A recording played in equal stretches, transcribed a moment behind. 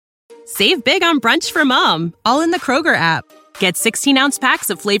Save big on brunch for mom, all in the Kroger app. Get 16-ounce packs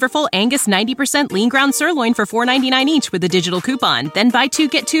of flavorful Angus 90% lean ground sirloin for $4.99 each with a digital coupon. Then buy 2,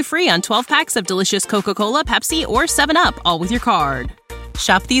 get 2 free on 12 packs of delicious Coca-Cola, Pepsi, or 7-Up, all with your card.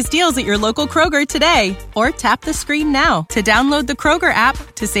 Shop these deals at your local Kroger today, or tap the screen now to download the Kroger app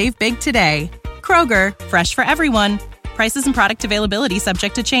to save big today. Kroger, fresh for everyone. Prices and product availability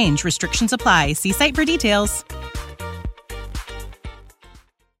subject to change. Restrictions apply. See site for details.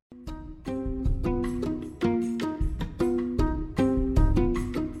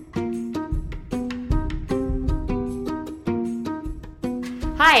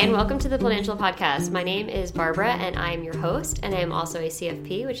 Hi, and welcome to the Financial Podcast. My name is Barbara, and I am your host, and I am also a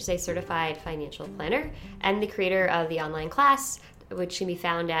CFP, which is a Certified Financial Planner, and the creator of the online class, which can be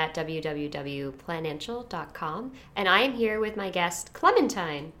found at www.planancial.com. And I am here with my guest,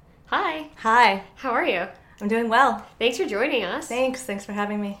 Clementine. Hi. Hi. How are you? I'm doing well. Thanks for joining us. Thanks for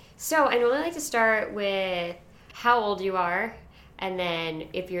having me. So I normally like to start with how old you are, and then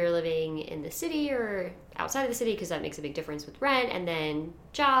if you're living in the city or outside of the city, because that makes a big difference with rent, and then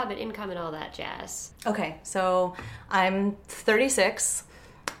job and income and all that jazz. Okay, so I'm 36,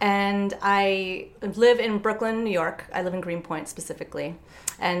 and I live in Brooklyn, New York. I live in Greenpoint specifically,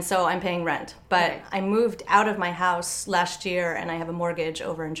 and so I'm paying rent. But Okay. I moved out of my house last year, and I have a mortgage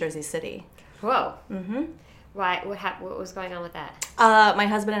over in Jersey City. Whoa. Mm-hmm. Why? What was going on with that? My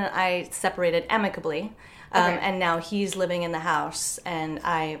husband and I separated amicably. Okay. And now he's living in the house, and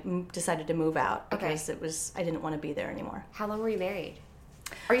I decided to move out because Okay. I didn't want to be there anymore. How long were you married?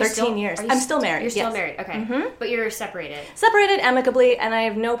 13 years. I'm still married. You're still yes. married, okay. Mm-hmm. But you're separated. Separated amicably, and I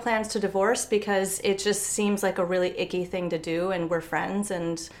have no plans to divorce because it just seems like a really icky thing to do, and we're friends,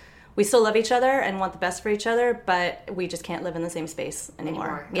 and we still love each other and want the best for each other, but we just can't live in the same space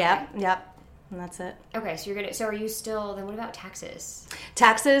anymore. Okay. Yep, and that's it. Okay, so so are you still, then what about taxes?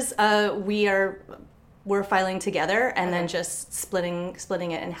 Taxes, we're filing together and then just splitting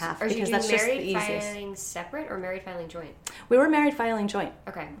it in half Are you because doing that's just the married easiest. filing separate or married filing joint? We were married filing joint.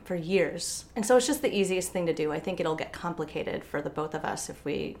 Okay. For years. And so it's just the easiest thing to do. I think it'll get complicated for the both of us if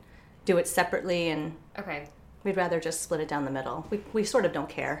we do it separately, and Okay. we'd rather just split it down the middle. We sort of don't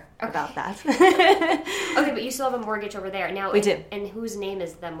care about that. Okay, but you still have a mortgage over there. Now, We do. And whose name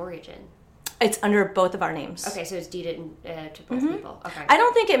is the mortgage in? It's under both of our names. Okay, so it's deeded to both people. Okay. I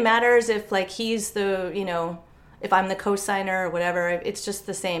don't think it matters if he's the, if I'm the co-signer or whatever. It's just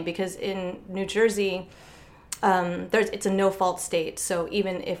the same because in New Jersey, it's a no-fault state. So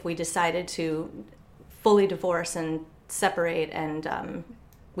even if we decided to fully divorce and separate, and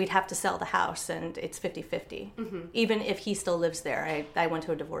we'd have to sell the house, and it's 50-50. Mm-hmm. Even if he still lives there. I went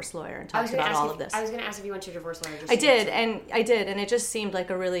to a divorce lawyer and talked about all of this. I was going to ask if you went to a divorce lawyer. I did, and it just seemed like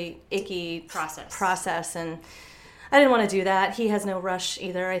a really icky process, and I didn't want to do that. He has no rush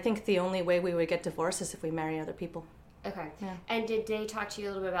either. I think the only way we would get divorced is if we marry other people. Okay. Yeah. And did they talk to you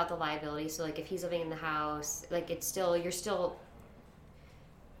a little bit about the liability? So, if he's living in the house, you're still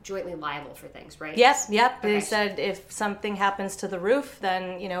jointly liable for things, right? Yep. Okay. They said if something happens to the roof,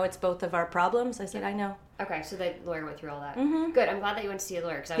 then, it's both of our problems. I said, I know. Okay, so the lawyer went through all that. Mm-hmm. Good. I'm glad that you went to see a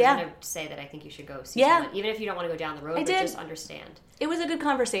lawyer, because I was going to say that I think you should go see someone, even if you don't want to go down the road, but just understand. It was a good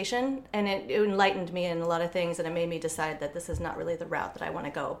conversation, and it enlightened me in a lot of things, and it made me decide that this is not really the route that I want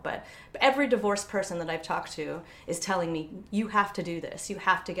to go. But every divorced person that I've talked to is telling me, you have to do this. You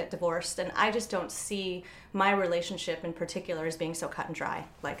have to get divorced. And I just don't see my relationship in particular as being so cut and dry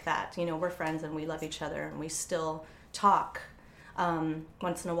like that. We're friends, and we love each other, and we still talk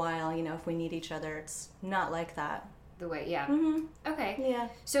once in a while. If we need each other, it's not like that. The way, yeah. Mm-hmm. Okay. Yeah.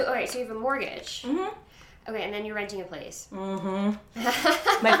 So, all right, so you have a mortgage. Mm-hmm. Okay, and then you're renting a place. Mm-hmm.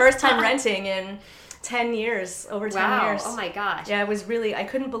 My first time renting in 10 years, over 10 years. Oh my gosh. Yeah, I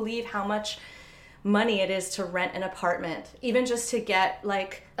couldn't believe how much money it is to rent an apartment, even just to get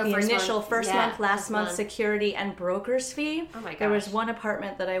the initial first month, last month security and broker's fee. Oh my gosh. There was one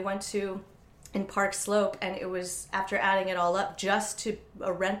apartment that I went to in Park Slope, and it was, after adding it all up, just to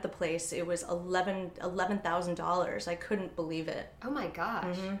rent the place, it was $11,000. I couldn't believe it. Oh my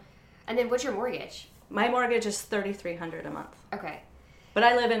gosh. Mm-hmm. And then what's your mortgage? My mortgage is $3,300 a month. Okay. But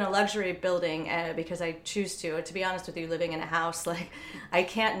I live in a luxury building because I choose to. To be honest with you, living in a house, I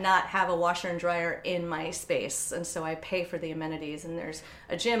can't not have a washer and dryer in my space. And so I pay for the amenities. And there's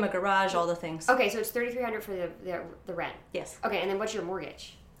a gym, a garage, all the things. Okay, so it's $3,300 for the rent. Yes. Okay, and then what's your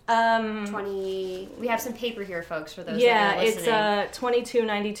mortgage? 20. We have some paper here, folks, for those that are listening. Yeah, it's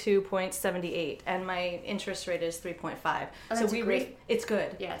 2292.78, and my interest rate is 3.5. Oh, so it's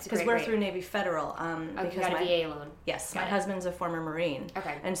good. Yeah, it's a because great we're rate. through Navy Federal. Because you got a VA loan. Yes, Got my it. husband's a former Marine.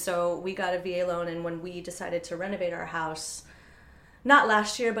 Okay. And so we got a VA loan, and when we decided to renovate our house, not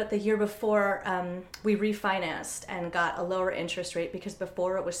last year, but the year before, we refinanced and got a lower interest rate because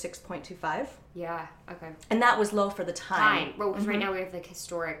before it was 6.25. Yeah. Okay. And that was low for the time. Fine. Well, right now we have like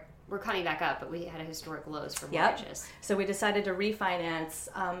historic. We're coming back up, but we had a historic lows for mortgages. So we decided to refinance,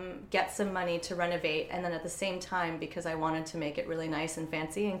 get some money to renovate, and then at the same time, because I wanted to make it really nice and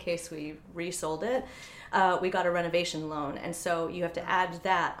fancy in case we resold it, we got a renovation loan. And so you have to add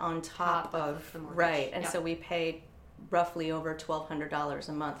that on top of the mortgage. Right. And so we paid roughly over $1,200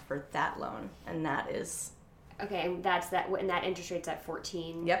 a month for that loan, and that is... Okay, and that's that. And that interest rate's at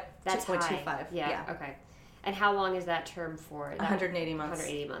 14. Yep, that's 2.25. high. Yeah. Okay. And how long is that term for? 180 months.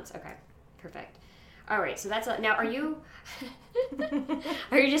 180 months. Okay, perfect. All right, so that's now. Are you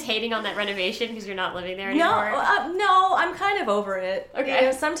are you just hating on that renovation because you're not living there anymore? No, I'm kind of over it. Okay. You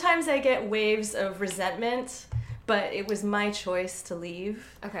know, sometimes I get waves of resentment, but it was my choice to leave.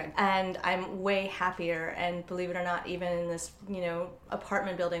 Okay. And I'm way happier. And believe it or not, even in this,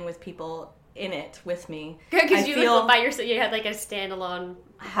 apartment building with people in it with me. Good, because you live by yourself. You had like a standalone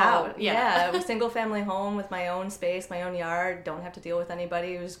house. Yeah, a single family home with my own space, my own yard. Don't have to deal with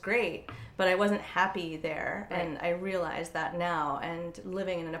anybody. It was great, but I wasn't happy there, right. And I realize that now. And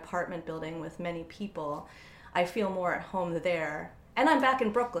living in an apartment building with many people, I feel more at home there. And I'm back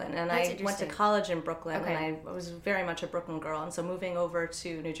in Brooklyn, and I went to college in Brooklyn, okay. And I was very much a Brooklyn girl. And so moving over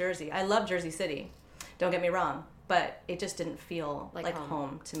to New Jersey, I love Jersey City. Don't get me wrong. But it just didn't feel like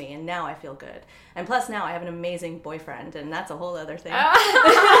home to me. And now I feel good. And plus now I have an amazing boyfriend. And that's a whole other thing.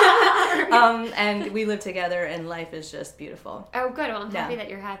 And we live together and life is just beautiful. Oh, good. Well, I'm happy that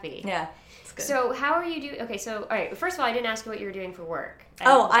you're happy. Yeah. It's good. So how are you doing? Okay, so all right. First of all, I didn't ask you what you were doing for work.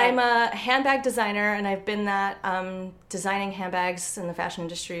 I'm a handbag designer, and I've been that designing handbags in the fashion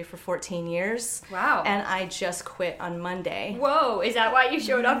industry for 14 years. Wow. And I just quit on Monday. Whoa, is that why you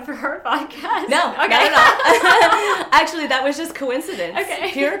showed up for our podcast? No, okay. not at all. Actually, that was just coincidence.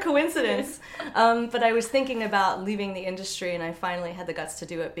 Okay. Pure coincidence. But I was thinking about leaving the industry, and I finally had the guts to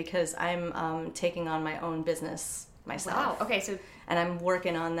do it because I'm taking on my own business myself. Wow, okay, so... And I'm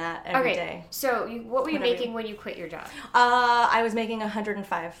working on that every day. So what were you making when you quit your job? I was making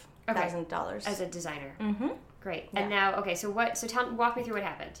 $105,000 as a designer. Mm-hmm. Great. Yeah. And now, okay, so walk me through what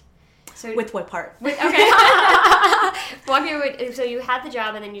happened. So with what part? Okay. Walk me through. So you had the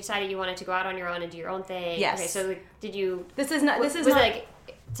job, and then you decided you wanted to go out on your own and do your own thing. Yes. Okay. So did you? Was like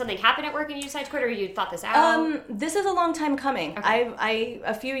something happened at work and you decided to quit, or you thought this out? This is a long time coming. Okay. I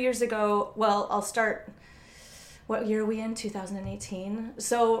a few years ago. Well, I'll start. What year are we in? 2018.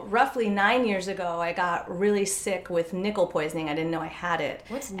 So roughly 9 years ago, I got really sick with nickel poisoning. I didn't know I had it.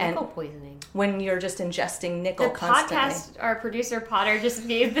 What's nickel poisoning? When you're just ingesting nickel constantly. Podcast, our producer Potter just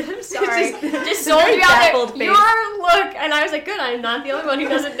made them. Sorry, just sold you out there. Your look, and I was like, good. I'm not the only one who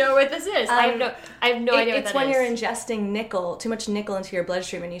doesn't know what this is. I have no idea what that is. It's when you're ingesting too much nickel into your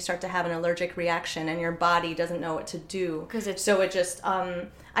bloodstream, and you start to have an allergic reaction, and your body doesn't know what to do. So it just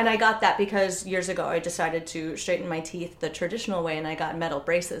and I got that because years ago I decided to straighten my teeth the traditional way, and I got metal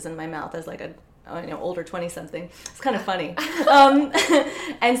braces in my mouth as like a older 20-something. It's kind of funny.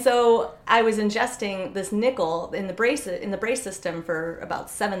 And so I was ingesting this nickel in the brace system for about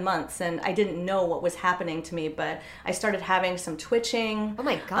 7 months, and I didn't know what was happening to me, but I started having some twitching. Oh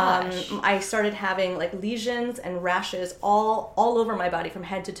my gosh. I started having like lesions and rashes all over my body from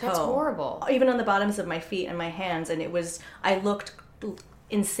head to toe. That's horrible. Even on the bottoms of my feet and my hands, and I looked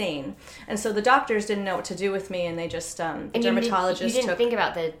insane. And so the doctors didn't know what to do with me, and they just dermatologist you didn't think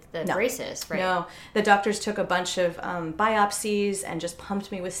about the braces, right? No, the doctors took a bunch of biopsies and just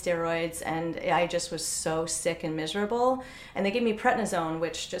pumped me with steroids, and I just was so sick and miserable. And they gave me prednisone,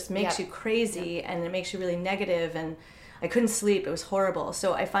 which just makes you crazy, and it makes you really negative, and I couldn't sleep. It was horrible.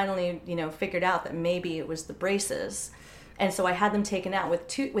 So I finally figured out that maybe it was the braces. And so I had them taken out.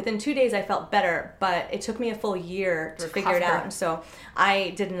 Within 2 days, I felt better, but it took me a full year to figure it out. And so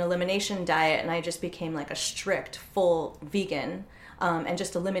I did an elimination diet, and I just became like a strict, full vegan, and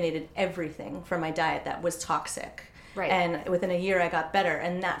just eliminated everything from my diet that was toxic. Right. And within a year, I got better,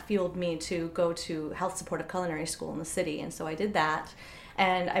 and that fueled me to go to Health Supportive Culinary School in the city. And so I did that.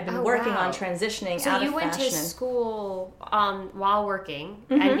 And I've been working on transitioning out of fashion. So you went to school while working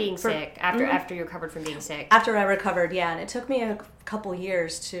and being sick after you recovered from being sick. After I recovered, yeah, and it took me a couple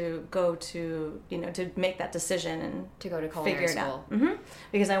years to go to to make that decision and to go to culinary school.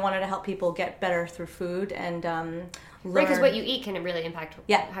 Because I wanted to help people get better through food and learn. Right, because what you eat can really impact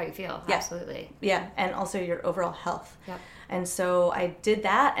how you feel. Yeah. Absolutely. Yeah, and also your overall health. Yep. And so I did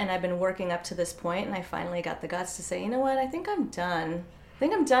that, and I've been working up to this point, and I finally got the guts to say, you know what, I think I'm done. I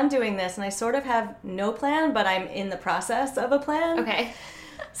think I'm done doing this, and I sort of have no plan, but I'm in the process of a plan. Okay.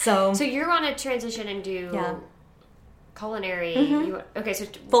 So you're on a transition into culinary. Okay, so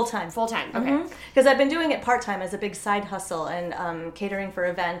Full-time. Full-time, okay. Because I've been doing it part-time as a big side hustle, and catering for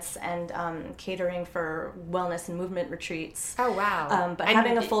events and catering for wellness and movement retreats. Oh, wow. But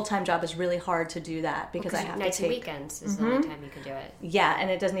having a full-time job is really hard to do that because I have nights to take... and weekends is the only time you can do it. Yeah, and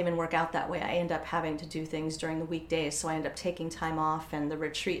it doesn't even work out that way. I end up having to do things during the weekdays, so I end up taking time off, and the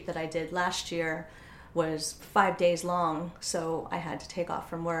retreat that I did last year was 5 days long, so I had to take off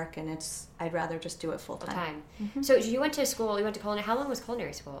from work, and I'd rather just do it full time. So you went to school, you went to culinary. How long was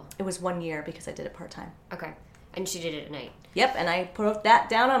culinary school? It was 1 year because I did it part-time. Okay. And she did it at night? Yep, and I put that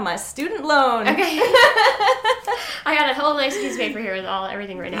down on my student loan. Okay. I got a whole nice piece of paper here with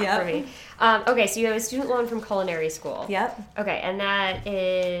everything written out for me. Okay, so you have a student loan from culinary school. Yep. Okay, and that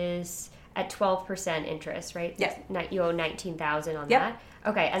is at 12% interest, right? Yep. You owe $19,000 on Yep. that?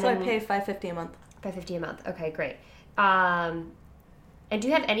 Okay, and so then... I pay $550 a month. $550 a month. Okay, great. And do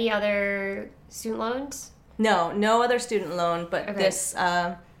you have any other student loans? No other student loan, but this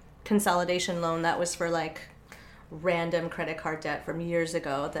consolidation loan that was for like random credit card debt from years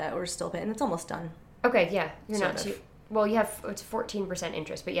ago that we're still paying. It's almost done. Okay, yeah. You're Sort not of. too... Well, it's 14%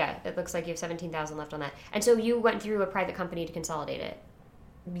 interest, but yeah, it looks like you have $17,000 left on that. And so you went through a private company to consolidate it?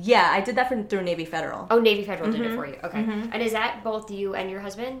 Yeah, I did that through Navy Federal. Oh, Navy Federal did it for you. Okay. And is that both you and your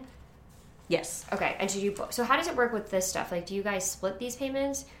husband? Yes. Okay. And so how does it work with this stuff? Like, do you guys split these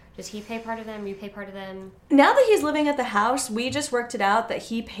payments? Does he pay part of them? You pay part of them? Now that he's living at the house, we just worked it out that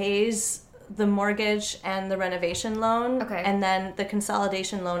he pays the mortgage and the renovation loan. Okay. And then the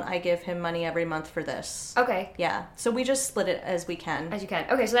consolidation loan, I give him money every month for this. Okay. Yeah. So we just split it as we can. As you can.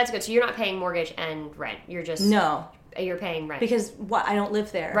 Okay, so that's good. So you're not paying mortgage and rent. You're just... No. You're paying rent. Because I don't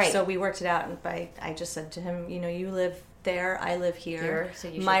live there. Right. So we worked it out, and I just said to him, you live there, I live here. So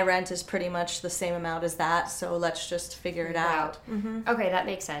you my rent is pretty much the same amount as that, so let's just figure it out. Okay, that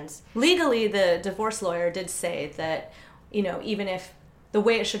makes sense. Legally, the divorce lawyer did say that, even if the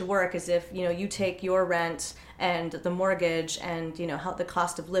way it should work is if, you take your rent and the mortgage and, how the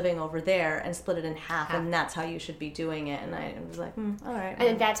cost of living over there and split it in half, and that's how you should be doing it. And I was like, all right.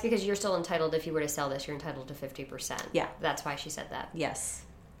 And that's because you're still entitled, if you were to sell this, you're entitled to 50%. Yeah. That's why she said that. Yes.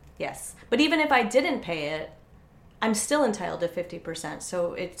 But even if I didn't pay it, I'm still entitled to 50%,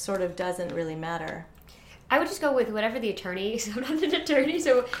 so it sort of doesn't really matter. I would just go with whatever the attorney... So I'm not an attorney,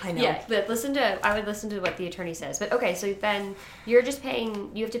 so... I know. Yeah, but I would listen to what the attorney says. But okay, so then you're just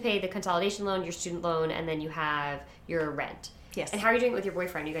paying... You have to pay the consolidation loan, your student loan, and then you have your rent. Yes. And how are you doing it with your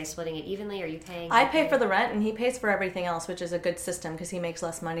boyfriend? Are you guys splitting it evenly? Are you paying... I pay for the rent, and he pays for everything else, which is a good system because he makes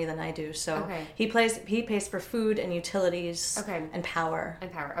less money than I do. So he pays for food and utilities and power. And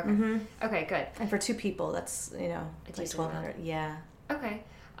power, okay. Okay, good. And for two people, that's, like $1,200. Yeah. Okay.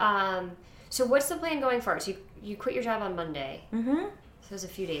 So what's the plan going forward? So you quit your job on Monday. So it was a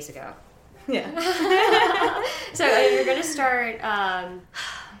few days ago. Yeah. So you're going to start...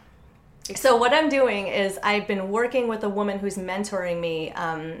 So what I'm doing is I've been working with a woman who's mentoring me.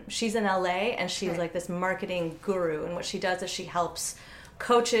 She's in LA, and she's like this marketing guru. And what she does is she helps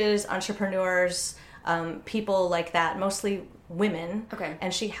coaches, entrepreneurs, people like that, mostly women. Okay.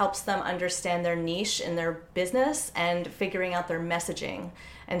 And she helps them understand their niche in their business and figuring out their messaging.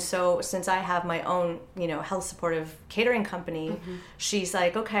 And so since I have my own, health supportive catering company, she's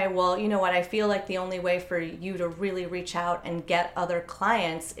like, okay, well, you know what? I feel like the only way for you to really reach out and get other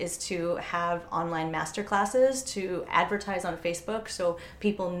clients is to have online masterclasses, to advertise on Facebook so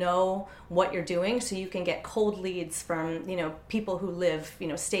people know what you're doing, so you can get cold leads from, people who live,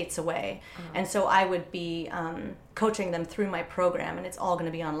 states away. And so I would be coaching them through my program, and it's all going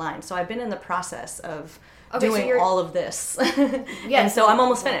to be online. So I've been in the process of doing all of this. And so I'm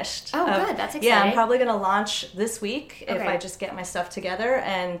almost finished. Oh, good. That's exciting. Yeah, I'm probably going to launch this week if I just get my stuff together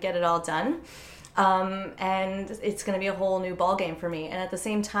and get it all done. And it's going to be a whole new ballgame for me. And at the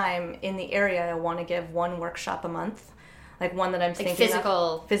same time, in the area, I want to give one workshop a month. Like one that I'm thinking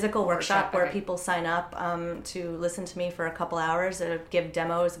physical workshop where people sign up to listen to me for a couple hours that give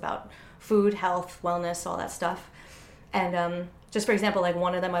demos about food, health, wellness, all that stuff. And just for example, like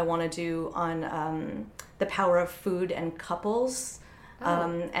one of them I want to do on the power of food and couples,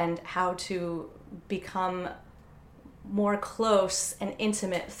 and how to become more close and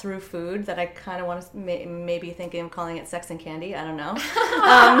intimate through food. That I kind of want to maybe thinking of calling it sex and candy. I don't know.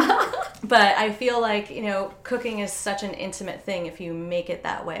 But I feel like, cooking is such an intimate thing if you make it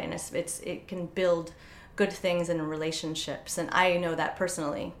that way, and it can build good things in relationships, and I know that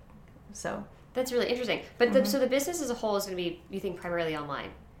personally. So that's really interesting. But so the business as a whole is going to be, you think, primarily online.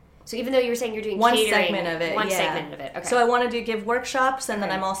 So even though you were saying you're doing one catering, segment of it. Okay. So I wanted to give workshops, and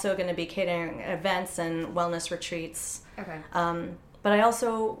then I'm also going to be catering events and wellness retreats. Okay. But I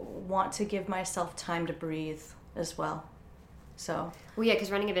also want to give myself time to breathe. as well. So. Well, yeah,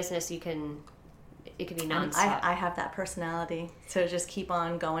 because running a business, it can be nonstop. I have that personality to just keep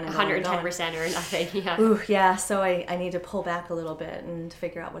on going and 110% or nothing. Yeah. Ooh, yeah. So I need to pull back a little bit and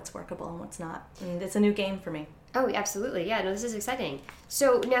figure out what's workable and what's not. And it's a new game for me. Oh, absolutely. Yeah. No, this is exciting.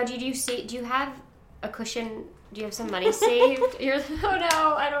 So now, do you have a cushion? Do you have some money saved? Oh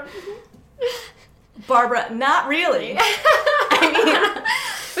no, I don't. Barbara, not really. I mean,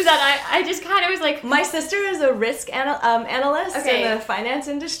 was that I just kind of was like, my sister is a risk analyst in the finance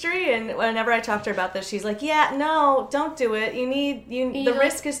industry, and whenever I talk to her about this, she's like, "Yeah, no, don't do it. The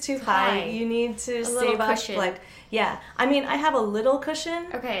risk is too high. You need to save up." Like, yeah. I mean, I have a little cushion.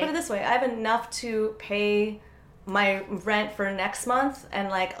 Okay. Put it this way: I have enough to pay my rent for next month and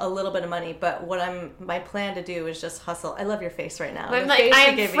like a little bit of money, but my plan to do is just hustle. I love your face right now. I'm like, I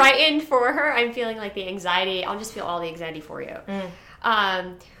am frightened for her. I'm feeling like the anxiety. I'll just feel all the anxiety for you.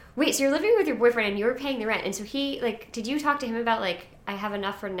 Wait, so you're living with your boyfriend and you're paying the rent, and so he, like, did you talk to him about, like, I have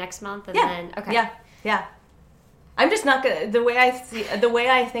enough for next month, and then okay, yeah. I'm just not gonna. The way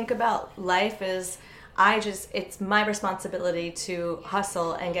I think about life is, it's my responsibility to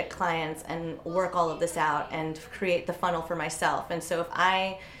hustle and get clients and work all of this out and create the funnel for myself. And so if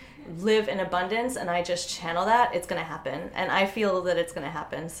I live in abundance and I just channel that, it's going to happen. And I feel that it's going to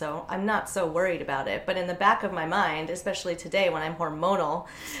happen. So I'm not so worried about it. But in the back of my mind, especially today when I'm hormonal,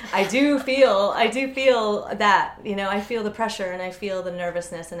 I do feel that, I feel the pressure and I feel the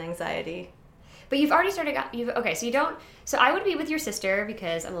nervousness and anxiety. But you've already started. Okay, so you don't. So I would be with your sister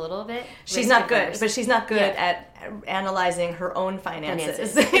because I'm a little bit. She's not good, but she's not good at analyzing her own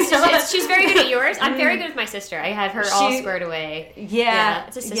finances. She's very good at yours. I'm very good with my sister. I have her all squared away. Yeah,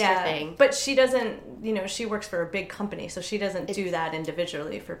 it's a sister thing. But she doesn't. She works for a big company, so she doesn't do that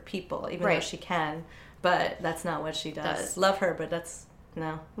individually for people, even though she can. But that's not what she does. Love her, but that's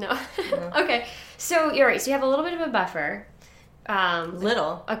no. Okay, so you're right. So you have a little bit of a buffer.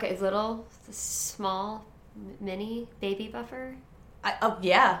 Little. Okay, small, mini baby buffer.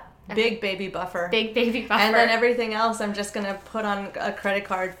 Big baby buffer. Big baby buffer. And then everything else I'm just going to put on a credit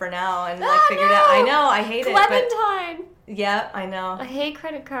card for now and figure it out. I know, I hate Clementine. it. But yeah, I know. I hate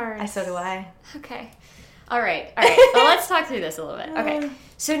credit cards. So do I. Okay. All right. Well, let's talk through this a little bit. Okay.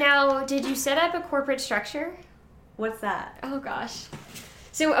 So now, did you set up a corporate structure? What's that? Oh, gosh.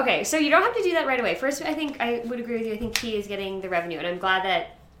 So you don't have to do that right away. First, I think I would agree with you. I think key is getting the revenue. And I'm glad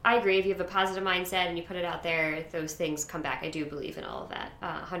that I agree. If you have a positive mindset and you put it out there, those things come back. I do believe in all of that,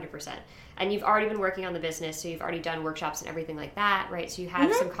 100%. And you've already been working on the business, so you've already done workshops and everything like that, right? So you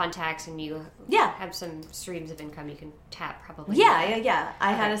have some contacts and you have some streams of income you can tap probably. Yeah.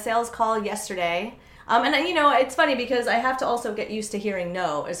 I had a sales call yesterday. And it's funny because I have to also get used to hearing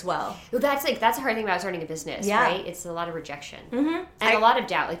no as well. Well, that's a hard thing about starting a business, right? It's a lot of rejection and a lot of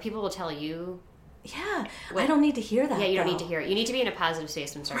doubt. Like, people will tell you. Yeah, I don't need to hear that. Yeah, you don't need to hear it. You need to be in a positive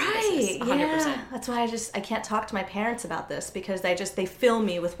space when starting a business. 100%. Yeah. That's why I can't talk to my parents about this because they fill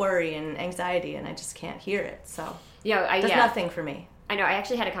me with worry and anxiety, and I just can't hear it. So that's nothing for me. I know. I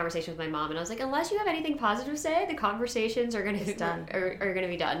actually had a conversation with my mom, and I was like, unless you have anything positive to say, the conversations are going to be done. Are going to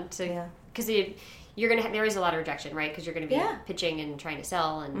be done. So because there is a lot of rejection, right? Because you're going to be pitching and trying to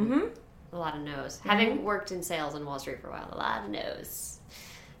sell, and a lot of no's. Having worked in sales on Wall Street for a while, a lot of no's.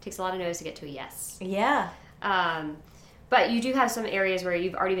 Takes a lot of no's to get to a yes. Yeah. But you do have some areas where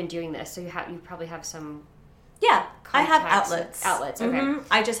you've already been doing this, so you probably have some. Yeah, I have outlets. Okay.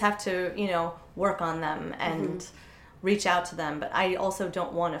 I just have to work on them and reach out to them. But I also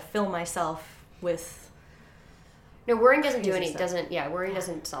don't want to fill myself with. No, worrying doesn't do any. Worrying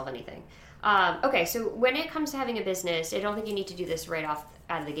doesn't solve anything. Okay, so when it comes to having a business, I don't think you need to do this right off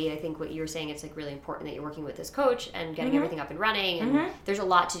out of the gate. I think what you were saying, it's like really important that you're working with this coach and getting everything up and running. And there's a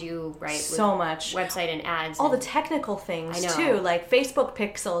lot to do, right? So much. Website and ads. All the technical things too, like Facebook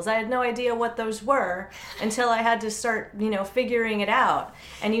pixels. I had no idea what those were until I had to start, figuring it out.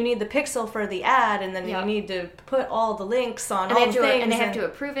 And you need the pixel for the ad, and then you need to put all the links on all the things. And they have to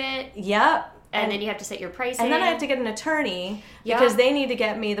approve it. Yep. And then you have to set your pricing. And then I have to get an attorney because they need to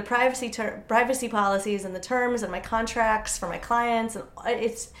get me the privacy policies and the terms and my contracts for my clients. And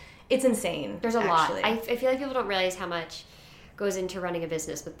it's insane. There's a lot. I feel like people don't realize how much goes into running a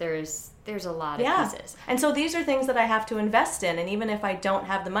business, but there's a lot of pieces. And so these are things that I have to invest in. And even if I don't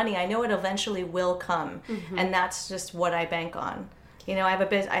have the money, I know it eventually will come. And that's just what I bank on.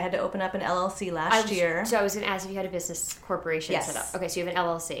 I had to open up an LLC last year. So I was going to ask if you had a business corporation set up. Okay, so you have an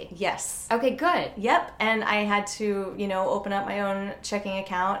LLC. Yes. Okay, good. Yep. And I had to, open up my own checking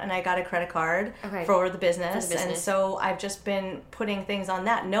account, and I got a credit card for the business. And so I've just been putting things on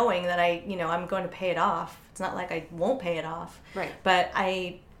that, knowing that I'm going to pay it off. It's not like I won't pay it off. Right. But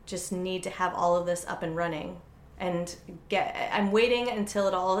I just need to have all of this up and running. and I'm waiting until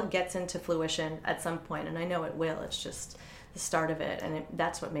it all gets into fruition at some point, and I know it will. It's just the start of it, and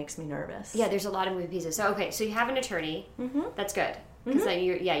that's what makes me nervous. Yeah, there's a lot of moving pieces. So, okay, so you have an attorney. Mm-hmm. That's good. Because then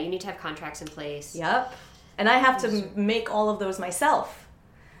you need to have contracts in place. Yep. And I have to make all of those myself.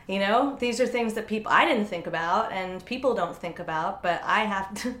 You know, these are things that I didn't think about, and people don't think about, but I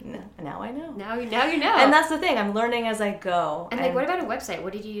have to. Now I know. Now you know. And that's the thing. I'm learning as I go. And like, what about a website?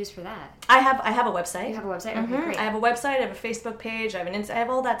 What did you use for that? I have a website. You have a website? Okay, great. I have a website. I have a Facebook page. I have I have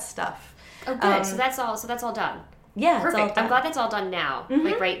all that stuff. Oh, good. So that's all done. Yeah, perfect. It's all done. I'm glad that's all done now.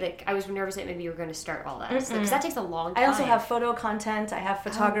 Like, right? Like, I was nervous that maybe you were going to start all that because that takes a long time. I also have photo content. I have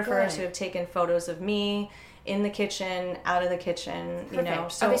photographers who have taken photos of me in the kitchen, out of the kitchen. Perfect. You know.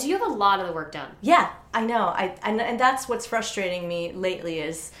 So you have a lot of the work done. Yeah, I know. And that's what's frustrating me lately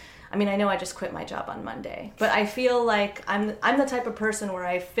is. I mean, I know I just quit my job on Monday, but I feel like I'm the type of person where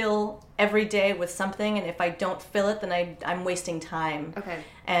I fill every day with something, and if I don't fill it, then I'm wasting time. Okay.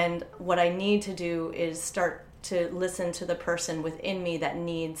 And what I need to do is start to listen to the person within me that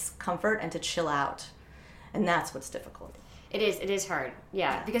needs comfort and to chill out. And that's what's difficult. It is hard.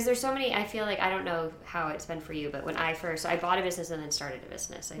 Yeah, because there's so many, I feel like, I don't know how it's been for you, but when I bought a business and then started a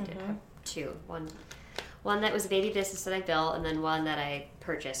business. I did have two. One that was a baby business that I built, and then one that I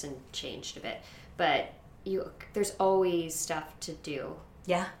purchased and changed a bit. But there's always stuff to do.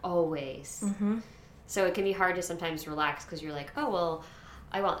 Yeah. Always. Mm-hmm. So it can be hard to sometimes relax because you're like, oh, well,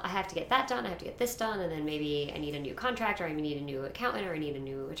 I have to get that done, I have to get this done, and then maybe I need a new contract, or I need a new accountant, or I need a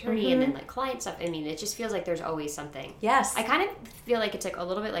new attorney, and then like client stuff. I mean, it just feels like there's always something. Yes. I kind of feel like it's like a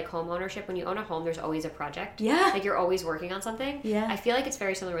little bit like home ownership. When you own a home, there's always a project. Yeah. Like you're always working on something. Yeah. I feel like it's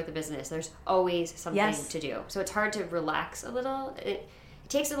very similar with the business. There's always something to do. So it's hard to relax a little. It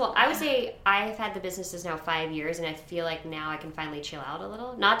takes a little. I would say I have had the businesses now 5 years, and I feel like now I can finally chill out a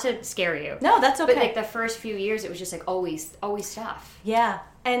little. Not to scare you. No, that's okay. But like the first few years, it was just like always stuff. Yeah.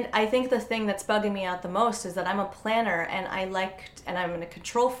 And I think the thing that's bugging me out the most is that I'm a planner, and I'm a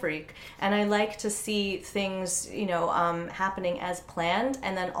control freak, and I like to see things, happening as planned,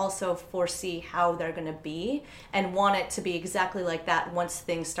 and then also foresee how they're going to be, and want it to be exactly like that once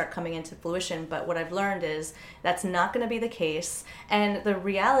things start coming into fruition. But what I've learned is that's not going to be the case, and the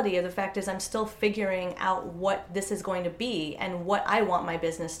reality of the fact is I'm still figuring out what this is going to be and what I want my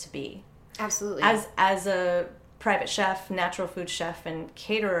business to be. Absolutely. As a private chef, natural food chef, and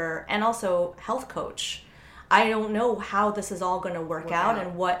caterer, and also health coach, I don't know how this is all going to work out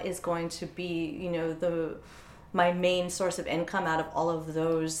and what is going to be, my main source of income out of all of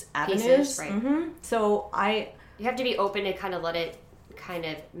those avenues. Pieces, right. Mm-hmm. So you have to be open to kind of let it kind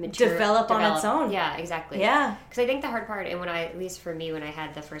of develop on its own. Yeah, exactly. Yeah. Because I think the hard part, and at least for me when I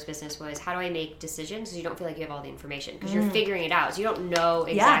had the first business, was how do I make decisions because you don't feel like you have all the information because you're figuring it out. So you don't know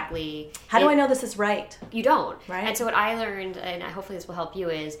exactly. How do I know this is right? You don't. Right. And so what I learned, and hopefully this will help you,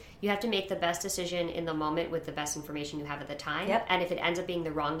 is you have to make the best decision in the moment with the best information you have at the time. Yep. And if it ends up being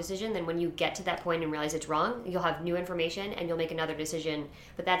the wrong decision, then when you get to that point and realize it's wrong, you'll have new information and you'll make another decision.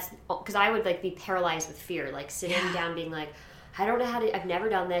 But that's because I would be paralyzed with fear, sitting down being like, I don't know I've never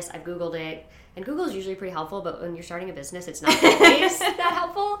done this, I've Googled it. And Google is usually pretty helpful, but when you're starting a business, it's not always that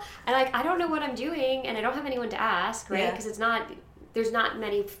helpful. And I don't know what I'm doing, and I don't have anyone to ask, right? Because there's not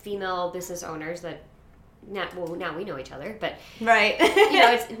many female business owners that, now we know each other, but right.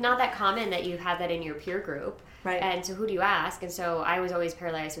 It's not that common that you have that in your peer group. Right. And so who do you ask? And so I was always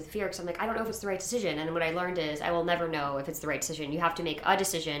paralyzed with fear because I'm like, I don't know if it's the right decision. And what I learned is I will never know if it's the right decision. You have to make a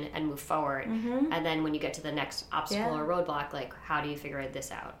decision and move forward. Mm-hmm. And then when you get to the next obstacle or roadblock, how do you figure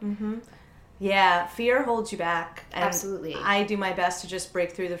this out? Mm-hmm. Yeah, fear holds you back. And absolutely. I do my best to just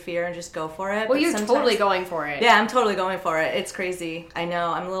break through the fear and just go for it. Well, you're totally going for it. Yeah, I'm totally going for it. It's crazy. I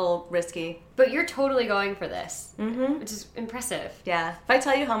know. I'm a little risky. But you're totally going for this, which is impressive. Yeah. If I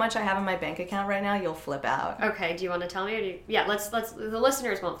tell you how much I have in my bank account right now, you'll flip out. Okay. Do you want to tell me? Or let's. The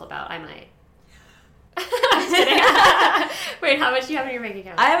listeners won't flip out. I might. I'm just kidding. Wait, how much do you have in your bank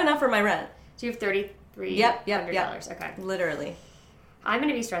account? I have enough for my rent. So you have $3,300. Yep. Okay. Literally. I'm going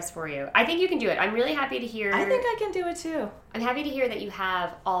to be stressed for you. I think you can do it. I'm really happy to hear. I think I can do it too. I'm happy to hear that you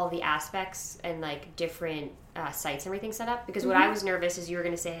have all the aspects and different sites and everything set up. Because what I was nervous is you were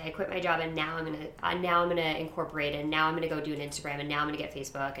going to say, I quit my job and now I'm going to incorporate, and now I'm going to go do an Instagram, and now I'm going to get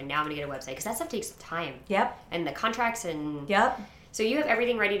Facebook, and now I'm going to get a website, because that stuff takes time. Yep. And the contracts and. Yep. So you have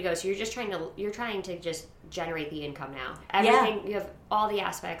everything ready to go. So you're trying to just generate the income now. Everything, you have all the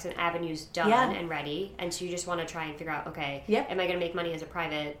aspects and avenues done and ready, and so you just want to try and figure out, okay, am I going to make money as a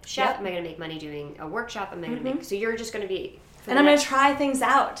private chef? Am I going to make money doing a workshop? Am I going to make... So you're just going to be... And I'm going to try things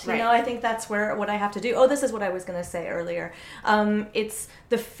out. You know, I think that's what I have to do. Oh, this is what I was going to say earlier. It's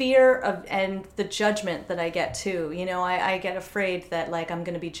the fear of and the judgment that I get too. You know, I get afraid that like I'm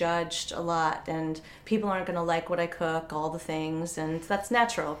going to be judged a lot and people aren't going to like what I cook, all the things, and that's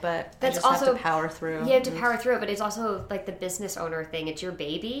natural. But that's I just also have to power through. You have to power through it, but it's also like the business owner thing. It's your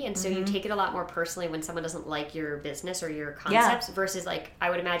baby, and so you take it a lot more personally when someone doesn't like your business or your concepts versus like I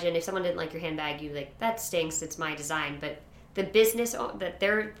would imagine if someone didn't like your handbag, you like that stinks. It's my design, but the business that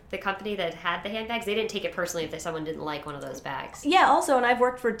they're the company that had the handbags, they didn't take it personally if someone didn't like one of those bags. Yeah, also, and I've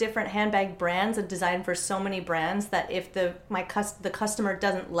worked for different handbag brands and designed for so many brands that if the customer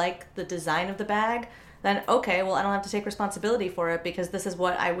doesn't like the design of the bag, then okay, well I don't have to take responsibility for it because this is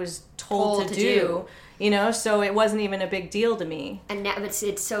what I was told to do. You know, so it wasn't even a big deal to me. And now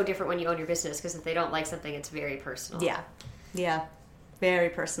it's so different when you own your business because if they don't like something, it's very personal. Yeah. Very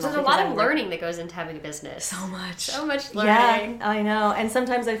personal. So there's a lot of learning that goes into having a business. So much learning. Yeah, I know. And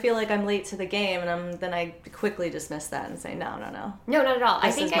sometimes I feel like I'm late to the game, and then I quickly dismiss that and say, no, not at all.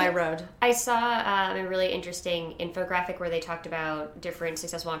 This is my road. I saw a really interesting infographic where they talked about different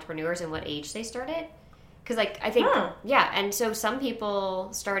successful entrepreneurs and what age they started. Because, like, I think, and so some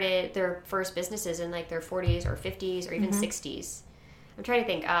people started their first businesses in, like, their 40s or 50s or even 60s. I'm trying to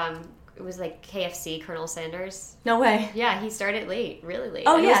think. It was like KFC, Colonel Sanders. No way. Yeah, he started late, really late.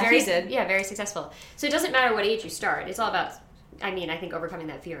 Oh, yeah, he did. Yeah, very successful. So it doesn't matter what age you start. It's all about, I think overcoming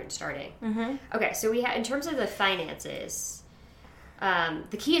that fear and starting. Mm-hmm. Okay, so we have, in terms of the finances,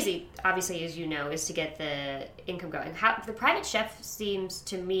 the key is, obviously, as you know, is to get the income going. The private chef seems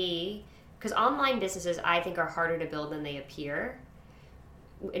to me, because online businesses, I think, are harder to build than they appear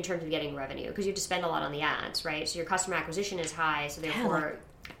in terms of getting revenue, because you have to spend a lot on the ads, right? So your customer acquisition is high, so therefore...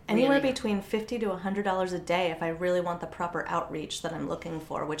 Anywhere between $50 to $100 a day if I really want the proper outreach that I'm looking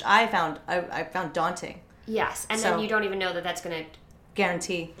for, which I found daunting. Yes, and then you don't even know that that's going to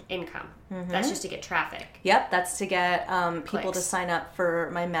guarantee income. Mm-hmm. That's just to get traffic. Yep, that's to get people to sign up for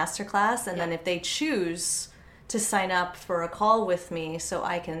my masterclass, and then if they choose to sign up for a call with me, so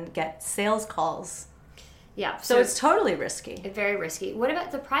I can get sales calls. Yeah, so it's totally risky. Very risky. What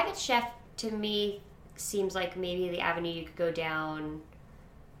about the private chef? To me, seems like maybe the avenue you could go down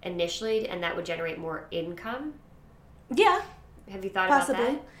initially, and that would generate more income. Yeah. Have you thought possibly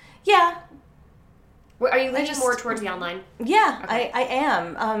about that? Yeah. Are you leaning more towards the online? Yeah, okay. I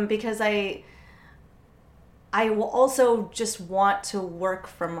am, because I will also just want to work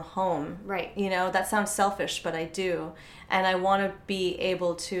from home. Right. You know, that sounds selfish, but I do. And I want to be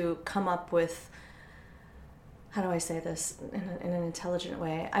able to come up with, how do I say this in an intelligent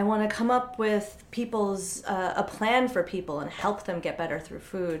way? I want to come up with people's, a plan for people and help them get better through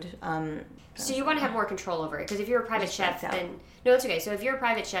food. So you want to have more control over it, because if you're a private chef, then... No, it's okay. So if you're a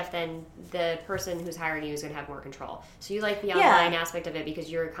private chef, then the person who's hiring you is going to have more control. So you like the online aspect of it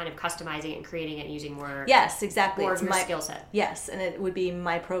because you're kind of customizing it and creating it and using more... Yes, exactly. More of your skill set. Yes, and it would be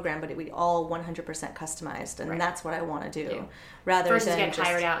my program, but it would be all 100% customized, and that's what I want to do. Rather versus than get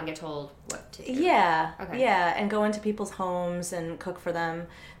hired out and get told what to do. Yeah, and go into people's homes and cook for them.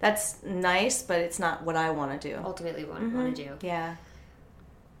 That's nice, but it's not what I want to do. Ultimately want to do. Yeah.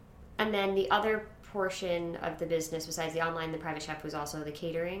 And then the other portion of the business besides the online, the private chef, was also the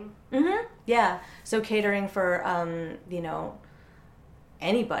catering. Mm-hmm. Yeah. So catering for,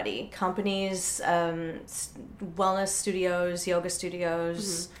 anybody, companies, wellness studios, yoga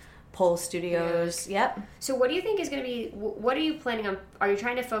studios, pole studios. Yep. So what do you think is going to be, what are you planning on, are you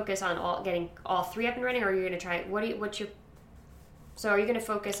trying to focus on getting all three up and running, or are you going to try, so are you going to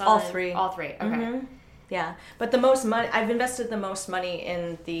focus on all three? All three. Okay. Mm-hmm. Yeah, but the most money, I've invested the most money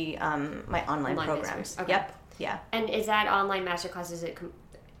in the my online programs. Okay. Yep. Yeah. And is that online masterclass?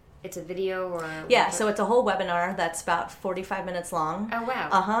 It's a video or? Yeah, so it's a whole webinar that's about 45 minutes long. Oh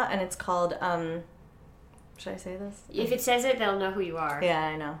wow. And it's called. Should I say this? If it says it, they'll know who you are. Yeah,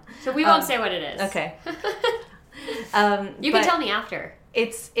 I know. So we won't say what it is. Okay. You can tell me after.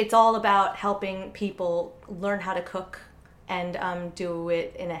 It's all about helping people learn how to cook and do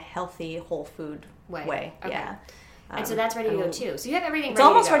it in a healthy, whole food way. Okay. Yeah. And so that's ready to go too. So you have everything ready to go. It's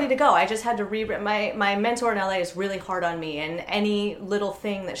almost ready to go. I just had to my mentor in LA is really hard on me, and any little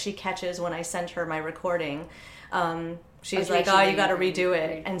thing that she catches when I send her my recording, she's like, "Oh, you got to redo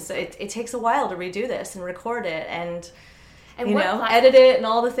it." And so it takes a while to redo this and record it and edit it and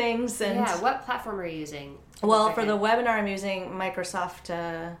all the things. And what platform are you using? Well, for the webinar, I'm using Microsoft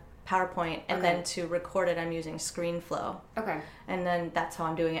PowerPoint, and then to record it, I'm using ScreenFlow. Okay. And then that's how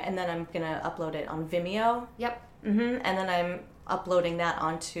I'm doing it. And then I'm going to upload it on Vimeo. Yep. And then I'm uploading that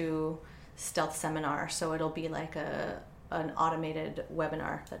onto Stealth Seminar. So it'll be like an automated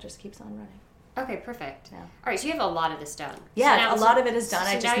webinar that just keeps on running. Okay, perfect. Yeah. All right, so you have a lot of this done. Yeah, a lot of it is done.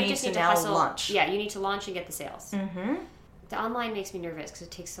 So I just need to now hustle. launch. Yeah, you need to launch and get the sales. Mm-hmm. The online makes me nervous because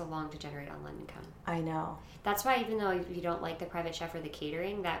it takes so long to generate online income. I know. That's why even though you don't like the private chef or the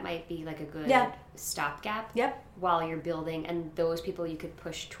catering, that might be like a good stopgap. Yep. While you're building, and those people you could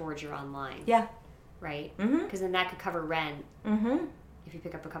push towards your online. Yeah. Right? Because then that could cover rent. If you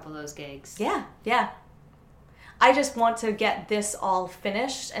pick up a couple of those gigs. Yeah, yeah. I just want to get this all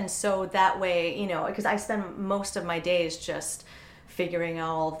finished, and so that way, you know, because I spend most of my days just figuring out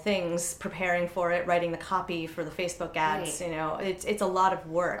all things, preparing for it, writing the copy for the Facebook ads, you know, it's a lot of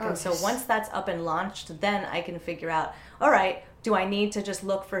work. And so once that's up and launched, then I can figure out, all right, do I need to just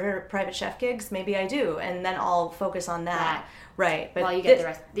look for private chef gigs? Maybe I do, and then I'll focus on that. Right. But while you get the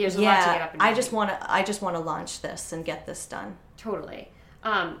rest, there's a lot to get up and running. I just want to launch this and get this done. Totally.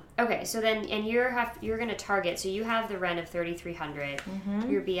 Okay, so then, and you're going to target, so you have the rent of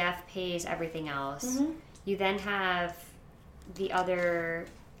 $3,300. Your BF pays everything else. You then have the other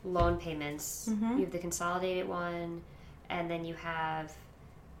loan payments. You have the consolidated one, and then you have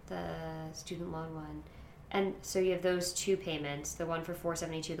the student loan one. And so you have those two payments, the one for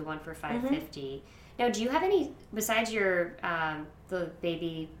 $472, the one for $550. Now, do you have any, besides your the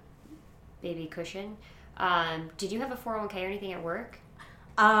baby cushion, did you have a 401k or anything at work?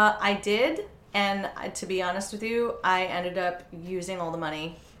 I did, and to be honest with you, I ended up using all the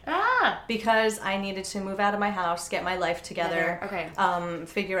money. Because I needed to move out of my house, get my life together,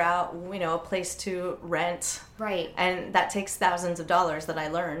 figure out, you know, a place to rent. Right. And that takes thousands of dollars that I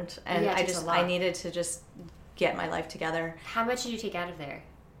learned. And I needed to just get my life together. How much did you take out of there?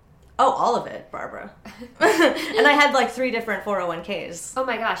 Oh, all of it, Barbara. And I had like 3 different 401ks. Oh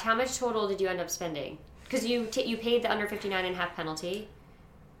my gosh, how much total did you end up spending? Because you paid the under 59.5 penalty.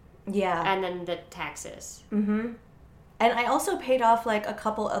 Yeah. And then the taxes. And I also paid off like a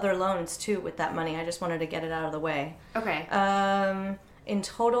couple other loans too with that money. I just wanted to get it out of the way. Okay. In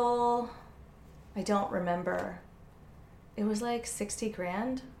total, I don't remember. It was like 60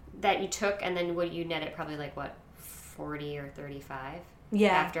 grand. That you took, and then what you net it probably like what, 40 or 35? Yeah.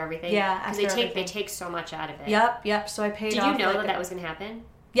 After everything? Yeah, because they take so much out of it. Yep. So I paid off. Did you know that was going to happen?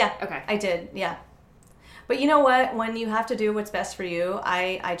 Yeah. Okay. I did, yeah. But you know what? When you have to do what's best for you,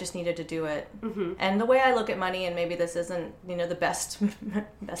 I just needed to do it. And the way I look at money, and maybe this isn't, you know, the best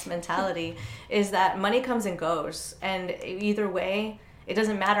mentality, is that money comes and goes. And either way, it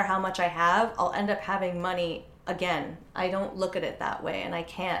doesn't matter how much I have, I'll end up having money again. I don't look at it that way, and I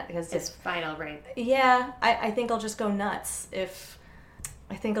can't. Because it's final, right? Yeah, I think I'll just go nuts if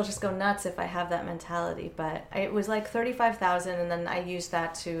I have that mentality. But it was like $35,000, and then I used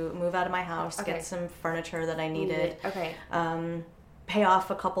that to move out of my house, get some furniture that I needed. Okay. Pay off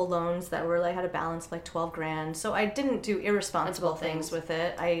a couple loans that were like had a balance of like 12 grand. So I didn't do irresponsible things with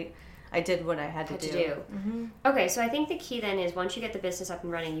it. I did what I had to do. Okay, so I think the key then is once you get the business up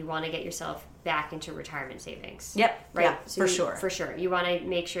and running, you want to get yourself back into retirement savings. Yep. Right. Yeah, so for sure. You want to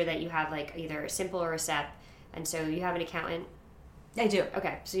make sure that you have like either a simple or a SEP, and so you have an accountant. I do.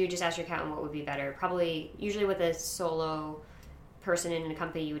 Okay, so you just ask your accountant what would be better. Probably, usually with a solo person in a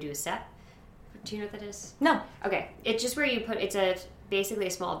company, you would do a SEP. Do you know what that is? No. Okay, it's just where you put, it's basically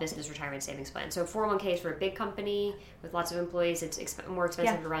a small business retirement savings plan. So 401k is for a big company with lots of employees. It's more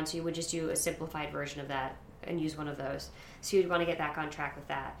expensive to run, so you would just do a simplified version of that and use one of those. So you'd want to get back on track with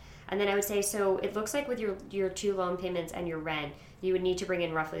that. And then I would say, so it looks like with your 2 loan payments and your rent, you would need to bring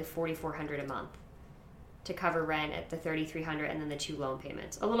in roughly $4,400 a month to cover rent at the $3,300 and then the 2 loan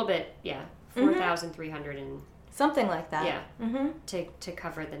payments. A little bit, yeah, $4,300 and something like that. Yeah, to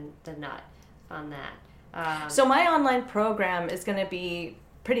cover the nut on that. So my online program is going to be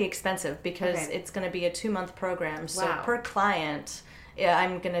pretty expensive because it's going to be a 2-month program. So per client,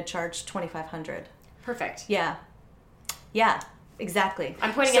 I'm going to charge $2,500. Perfect. Yeah, exactly.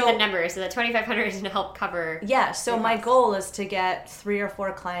 I'm pointing at the numbers, so that $2,500 is going to help cover. Yeah. So my goal is to get 3 or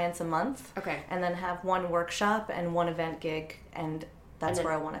 4 clients a month. Okay. And then have 1 workshop and 1 event gig, and that's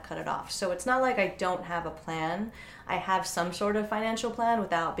where I want to cut it off. So it's not like I don't have a plan. I have some sort of financial plan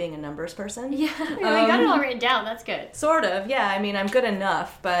without being a numbers person. Yeah, you got it all written down. That's good. Sort of, yeah. I mean, I'm good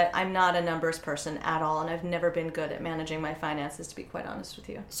enough, but I'm not a numbers person at all, and I've never been good at managing my finances, to be quite honest with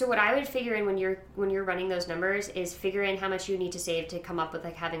you. So what I would figure in when you're running those numbers is figure in how much you need to save to come up with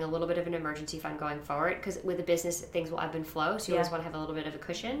like having a little bit of an emergency fund going forward, because with a business, things will ebb and flow, so you always want to have a little bit of a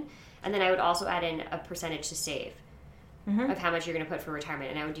cushion. And then I would also add in a percentage to save. of how much you're going to put for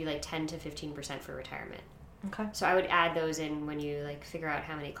retirement, and I would do like 10 to 15% for retirement. Okay. So I would add those in when you like figure out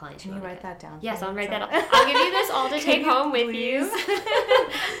how many clients you want. Can you write that down? Yes, I'll write that. I'll give you this all to take home with you.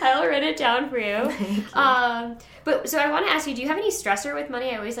 I'll write it down for you. But so I want to ask you, do you have any stressor with money?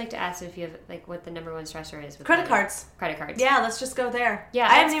 I always like to ask if you have like what the number one stressor is with credit money. cards. Credit cards. Yeah, let's just go there. Yeah,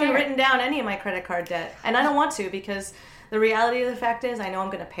 I haven't even written down any of my credit card debt, and I don't want to because the reality of the fact is I know I'm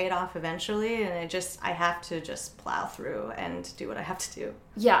going to pay it off eventually, and I have to just plow through and do what I have to do.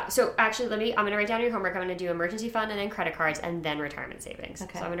 Yeah, so actually I'm going to write down your homework. I'm going to do emergency fund and then credit cards and then retirement savings.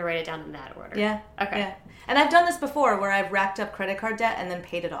 Okay. So I'm going to write it down in that order. Yeah. Okay. Yeah. And I've done this before where I've racked up credit card debt and then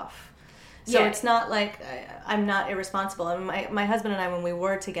paid it off. So it's not like I'm not irresponsible. And my husband and I, when we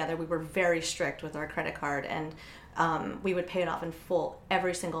were together, we were very strict with our credit card, and we would pay it off in full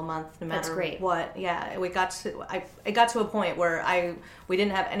every single month, no matter what. Yeah, it got to a point where we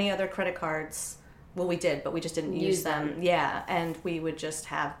didn't have any other credit cards. Well, we did, but we just didn't use them. Yeah, and we would just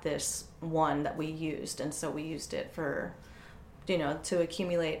have this one that we used, and so we used it for, to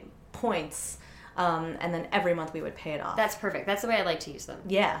accumulate points. And then every month we would pay it off. That's perfect. That's the way I like to use them.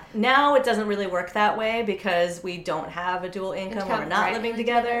 Yeah. Now it doesn't really work that way because we don't have a dual income. We're not living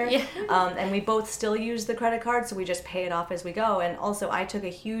together. Yeah. And we both still use the credit card, so we just pay it off as we go. And also, I took a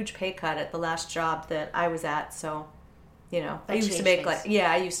huge pay cut at the last job that I was at, so... I used to make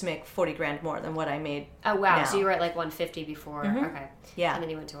I used to make $40,000 more than what I made. Oh wow! Now. So you were at like 150 before. Mm-hmm. Okay. Yeah. And then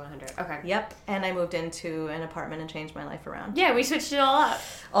you went to 100. Okay. Yep. And I moved into an apartment and changed my life around. Yeah, we switched it all up.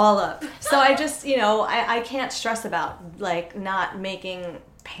 All up. So I just I can't stress about like not making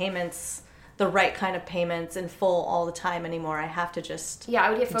payments, the right kind of payments in full all the time anymore. I have to just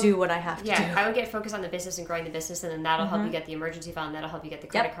I would do what I have to do. Yeah, I would get focused on the business and growing the business, and then that'll help you get the emergency fund. That'll help you get the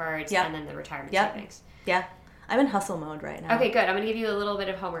credit cards, and then the retirement savings. Yeah. I'm in hustle mode right now. Okay, good. I'm going to give you a little bit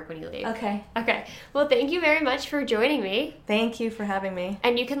of homework when you leave. Okay. Well, thank you very much for joining me. Thank you for having me.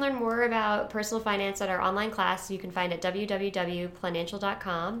 And you can learn more about personal finance at our online class. You can find it at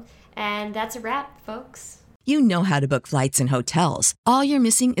www.planancial.com. And that's a wrap, folks. You know how to book flights and hotels. All you're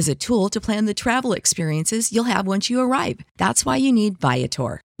missing is a tool to plan the travel experiences you'll have once you arrive. That's why you need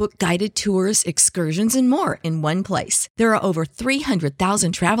Viator. Book guided tours, excursions, and more in one place. There are over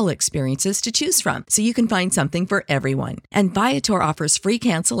 300,000 travel experiences to choose from, so you can find something for everyone. And Viator offers free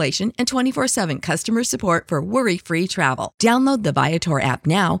cancellation and 24/7 customer support for worry-free travel. Download the Viator app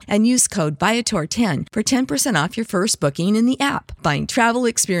now and use code Viator10 for 10% off your first booking in the app. Find travel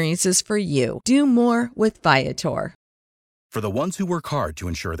experiences for you. Do more with Viator. For the ones who work hard to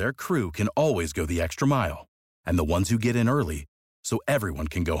ensure their crew can always go the extra mile, and the ones who get in early so everyone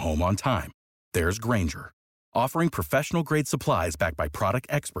can go home on time, there's Grainger, offering professional-grade supplies backed by product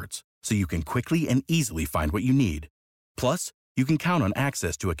experts so you can quickly and easily find what you need. Plus, you can count on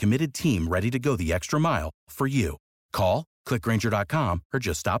access to a committed team ready to go the extra mile for you. Call, click Grainger.com, or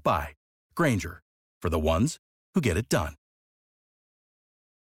just stop by. Grainger, for the ones who get it done.